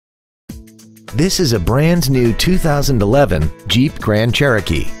This is a brand new 2011 Jeep Grand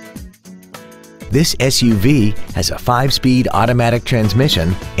Cherokee. This SUV has a 5-speed automatic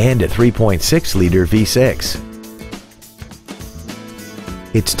transmission and a 3.6-liter V6.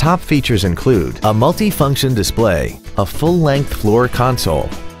 Its top features include a multi-function display, a full-length floor console,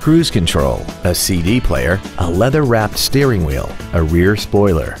 cruise control, a CD player, a leather-wrapped steering wheel, a rear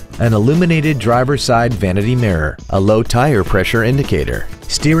spoiler, an illuminated driver's side vanity mirror, a low tire pressure indicator,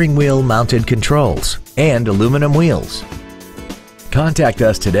 steering wheel mounted controls, and aluminum wheels. Contact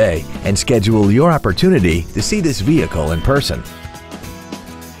us today and schedule your opportunity to see this vehicle in person.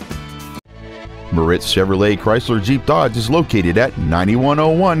 Moritz Chevrolet Chrysler Jeep Dodge is located at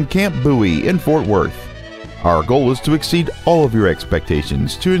 9101 Camp Bowie in Fort Worth. Our goal is to exceed all of your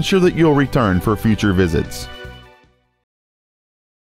expectations to ensure that you'll return for future visits.